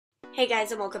Hey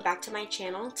guys, and welcome back to my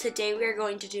channel. Today we are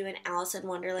going to do an Alice in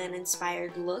Wonderland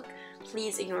inspired look.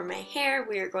 Please ignore my hair.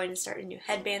 We are going to start a new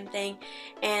headband thing.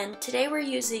 And today we're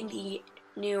using the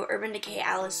new Urban Decay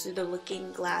Alice Through the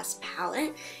Looking Glass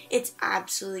palette. It's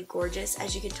absolutely gorgeous,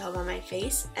 as you can tell by my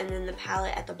face. And then the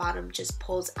palette at the bottom just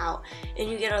pulls out and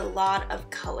you get a lot of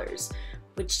colors,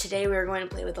 which today we are going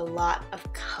to play with a lot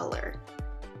of color.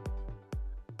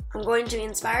 I'm going to be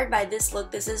inspired by this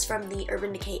look. This is from the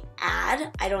Urban Decay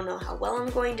ad. I don't know how well I'm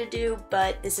going to do,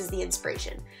 but this is the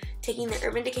inspiration. Taking the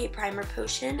Urban Decay Primer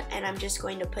Potion, and I'm just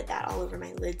going to put that all over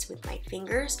my lids with my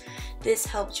fingers. This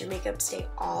helps your makeup stay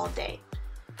all day.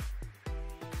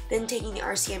 Then taking the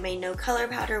RCMA No Color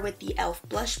Powder with the e.l.f.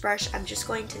 Blush Brush, I'm just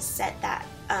going to set that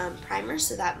primer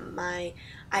so that my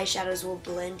eyeshadows will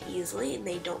blend easily and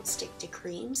they don't stick to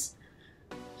creams.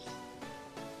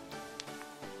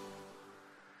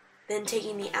 Then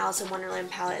taking the Alice in Wonderland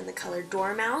palette in the color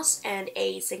Dormouse and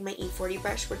a Sigma E40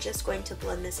 brush, we're just going to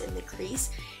blend this in the crease.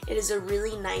 It is a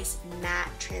really nice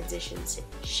matte transition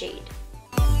shade.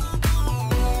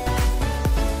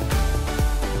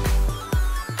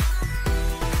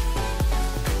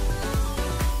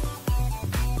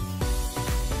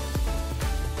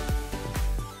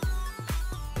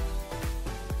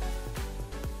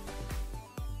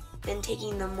 Then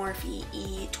taking the Morphe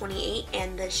E28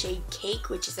 and the shade Cake,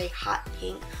 which is a hot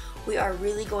pink, we are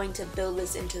really going to build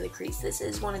this into the crease. This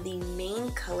is one of the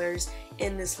main colors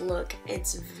in this look.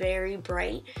 It's very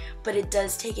bright, but it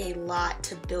does take a lot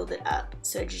to build it up.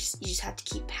 So you just have to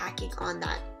keep packing on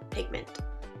that pigment.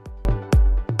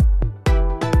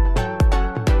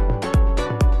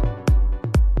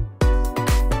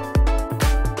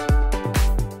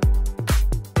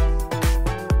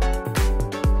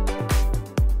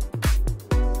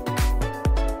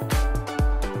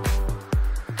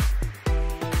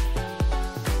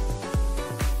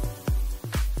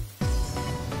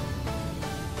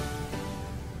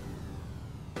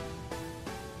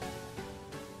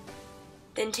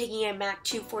 Then taking a MAC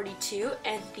 242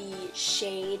 and the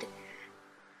shade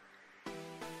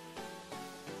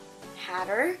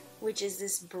Hatter, which is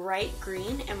this bright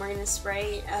green, and we're going to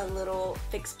spray a little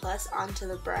Fix Plus onto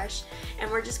the brush, and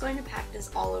we're just going to pack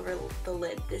this all over the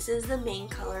lid. This is the main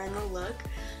color in the look,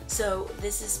 so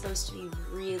this is supposed to be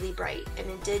really bright, and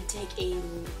it did take a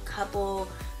couple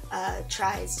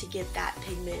tries to get that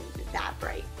pigment that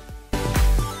bright.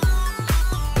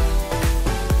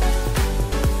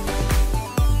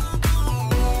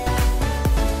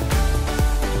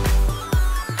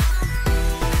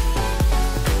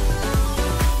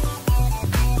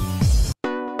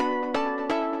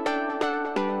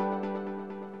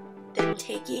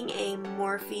 Taking a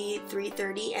Morphe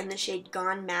 330 and the shade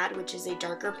Gone Mad, which is a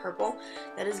darker purple.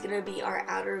 That is going to be our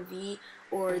outer V,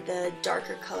 or the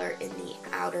darker color in the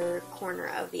outer corner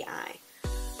of the eye.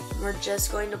 We're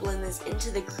just going to blend this into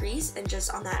the crease, and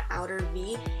just on that outer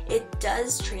V, it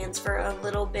does transfer a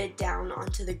little bit down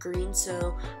onto the green,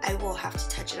 so I will have to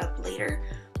touch it up later,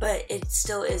 but it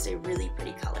still is a really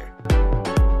pretty color.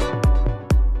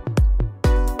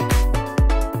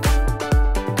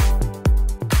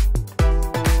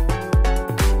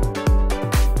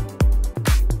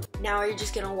 Now we're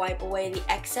just going to wipe away the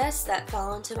excess that fell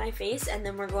onto my face, and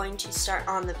then we're going to start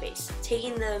on the face.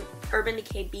 Taking the Urban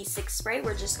Decay B6 spray,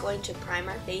 we're just going to prime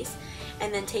our face,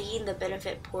 and then taking the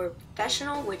Benefit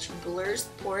Porefessional, which blurs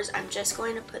pores, I'm just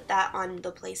going to put that on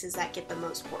the places that get the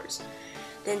most pores.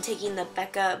 Then taking the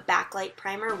Becca Backlight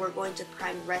primer, we're going to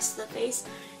prime the rest of the face.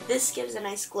 This gives a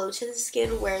nice glow to the skin,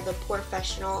 where the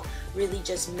Porefessional really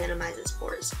just minimizes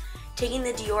pores. Taking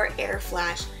the Dior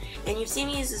Airflash, and you've seen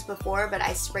me use this before, but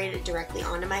I sprayed it directly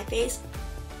onto my face.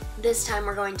 This time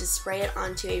we're going to spray it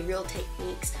onto a Real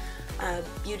Techniques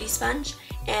beauty sponge,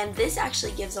 and this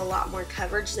actually gives a lot more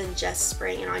coverage than just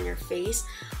spraying it on your face,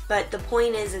 but the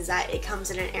point is that it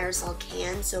comes in an aerosol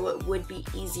can, so it would be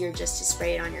easier just to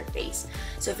spray it on your face.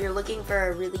 So if you're looking for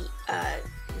a really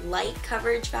light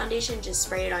coverage foundation, just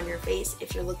spray it on your face.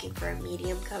 If you're looking for a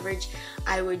medium coverage,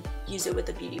 I would use it with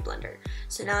a beauty blender.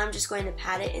 So now I'm just going to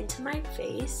pat it into my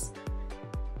face.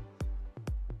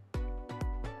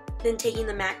 Then taking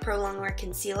the MAC Pro Longwear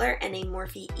Concealer and a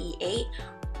Morphe E8,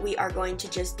 we are going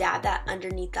to just dab that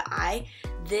underneath the eye.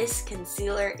 This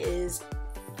concealer is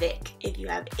thick. If you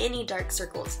have any dark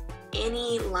circles,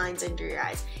 any lines under your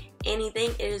eyes, anything,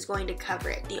 it is going to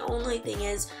cover it. The only thing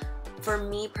is, for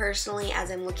me personally, as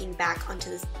I'm looking back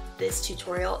onto this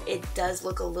tutorial, it does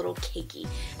look a little cakey,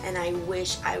 and I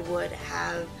wish I would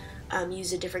have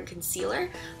used a different concealer,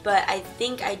 but I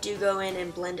think I do go in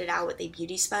and blend it out with a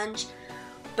beauty sponge.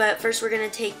 But first we're going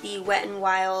to take the Wet n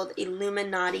Wild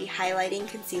Illui-naughty highlighting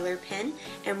concealer pen,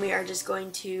 and we are just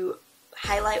going to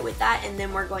highlight with that, and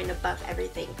then we're going to buff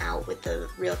everything out with the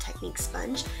Real Technique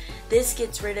sponge. This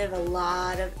gets rid of a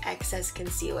lot of excess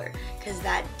concealer because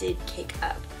that did cake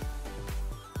up.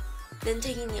 Then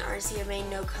taking the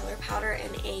RCMA No Color Powder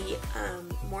and a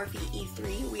Morphe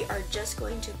E3, we are just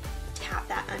going to tap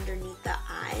that underneath the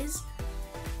eyes,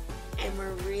 and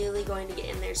we're really going to get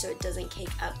in there so it doesn't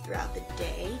cake up throughout the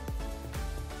day.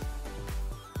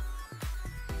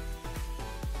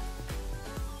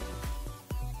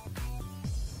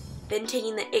 Then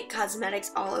taking the IT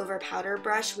Cosmetics All Over Powder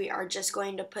Brush, we are just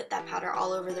going to put that powder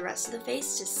all over the rest of the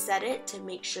face to set it, to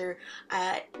make sure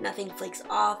nothing flakes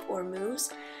off or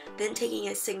moves. Then taking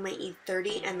a Sigma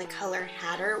E30 and the color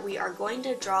Hatter, we are going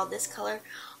to draw this color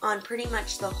on pretty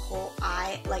much the whole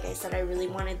eye. Like I said, I really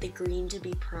wanted the green to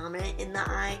be prominent in the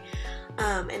eye.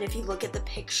 And if you look at the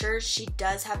picture, she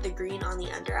does have the green on the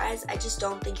under eyes. I just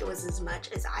don't think it was as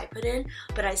much as I put in,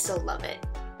 but I still love it.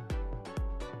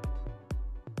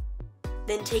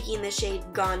 Then taking the shade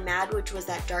Gone Mad, which was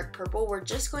that dark purple, we're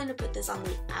just going to put this on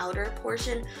the outer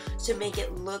portion to make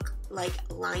it look like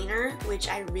liner, which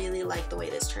I really like the way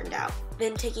this turned out.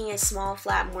 Then taking a small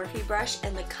flat Morphe brush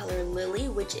and the color Lily,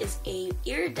 which is a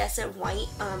iridescent white.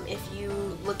 If you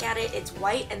look at it, it's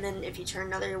white, and then if you turn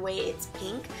another way, it's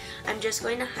pink. I'm just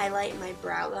going to highlight my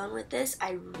brow bone with this.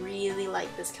 I really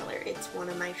like this color. It's one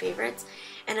of my favorites.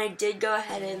 And I did go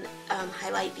ahead and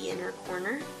highlight the inner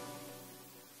corner.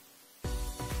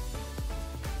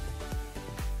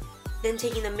 Then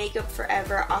taking the Makeup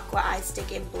Forever Aqua Eyes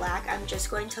stick in black, I'm just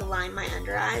going to line my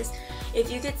under eyes.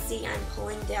 If you could see, I'm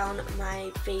pulling down my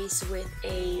face with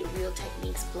a Real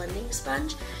Techniques blending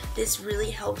sponge. This really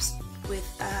helps with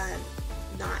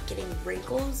not getting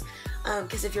wrinkles,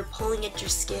 because if you're pulling at your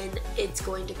skin, it's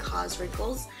going to cause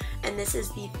wrinkles. And this is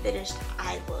the finished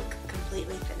eye look,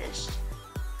 completely finished.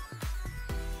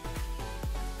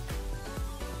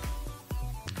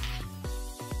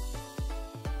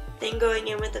 Then going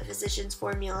in with the Physicians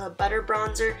Formula Butter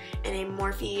Bronzer and a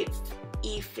Morphe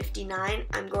E59,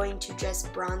 I'm going to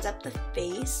just bronze up the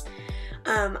face.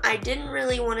 I didn't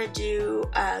really want to do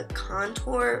a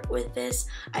contour with this,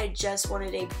 I just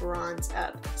wanted a bronzed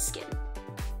up skin.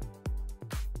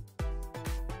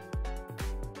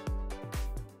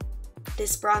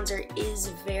 This bronzer is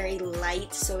very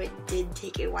light, so it did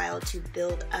take a while to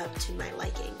build up to my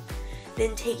liking.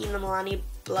 Then taking the Miliani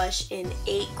blush in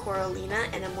 8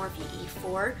 Coroalina and a Morphe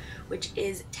E4, which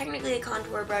is technically a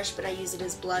contour brush, but I use it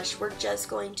as blush. We're just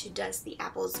going to dust the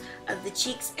apples of the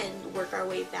cheeks and work our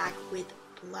way back with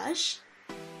blush.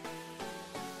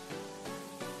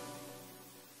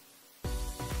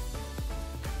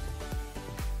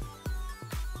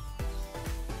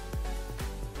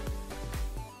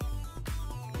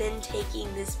 Then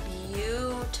taking this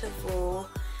beautiful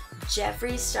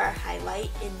Jefree Star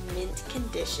Highlight in Mint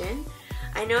Condition.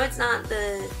 I know it's not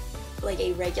like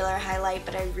a regular highlight,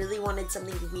 but I really wanted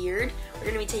something weird.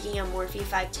 We're going to be taking a Morphe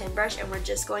 510 brush, and we're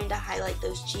just going to highlight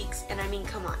those cheeks. And I mean,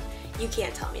 come on, you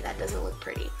can't tell me that doesn't look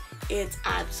pretty. It's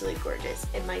absolutely gorgeous.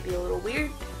 It might be a little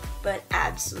weird, but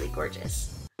absolutely gorgeous.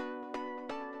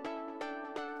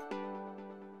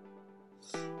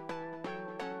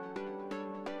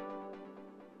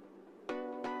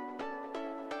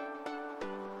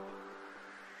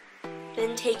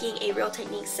 Then taking a Real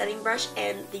Techniques setting brush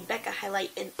and the Becca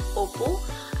highlight in Opal,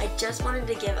 I just wanted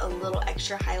to give a little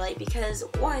extra highlight because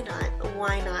why not?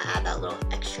 Why not add that little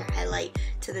extra highlight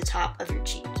to the top of your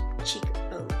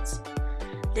cheekbones?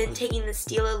 Then taking the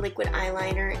Stila liquid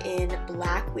eyeliner in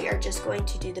black, we are just going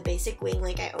to do the basic wing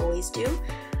like I always do.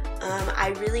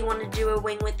 I really want to do a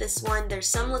wing with this one. There's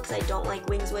some looks I don't like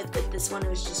wings with, but this one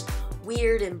was just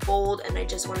weird and bold, and I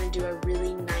just want to do a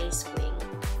really nice wing.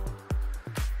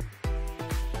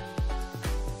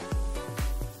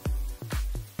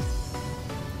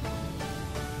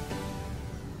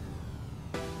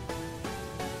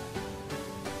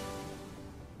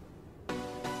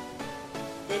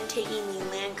 Then taking the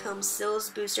Lancome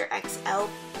Cils Booster XL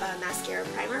Mascara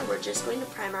Primer, we're just going to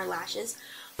prime our lashes.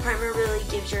 Primer really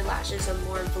gives your lashes a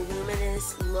more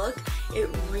voluminous look. It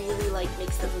really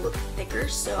makes them look thicker,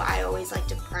 so I always like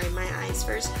to prime my eyes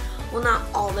first. Well, not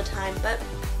all the time, but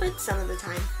some of the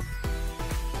time.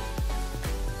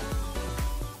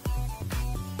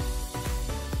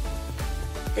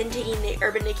 Then taking the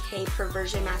Urban Decay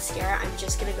Perversion Mascara, I'm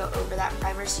just going to go over that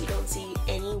primer so you don't see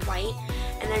any white.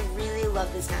 And I really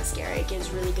love this mascara. It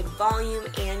gives really good volume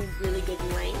and really good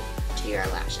length to your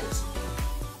lashes.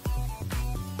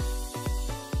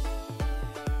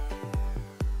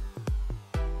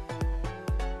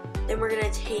 Then we're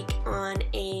going to take on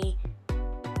a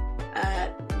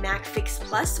MAC Fix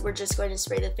Plus. We're just going to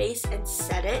spray the face and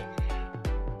set it.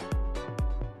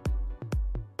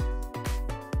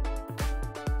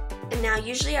 And now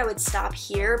usually I would stop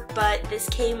here, but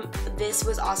this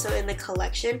was also in the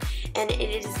collection, and it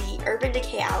is the Urban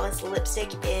Decay Alice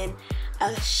lipstick in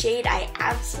a shade I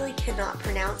absolutely cannot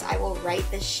pronounce. I will write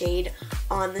the shade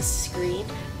on the screen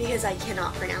because I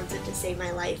cannot pronounce it to save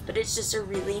my life, but it's just a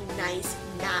really nice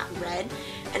matte red,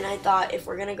 and I thought if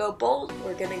we're gonna go bold,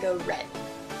 we're gonna go red.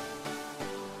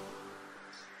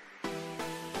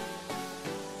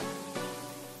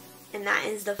 And that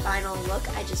is the final look.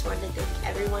 I just wanted to thank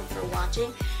everyone for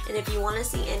watching, and if you want to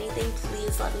see anything,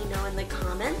 please let me know in the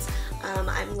comments.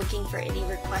 I'm looking for any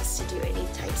requests to do any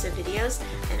types of videos,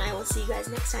 and I will see you guys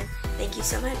next time. Thank you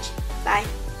so much. Bye.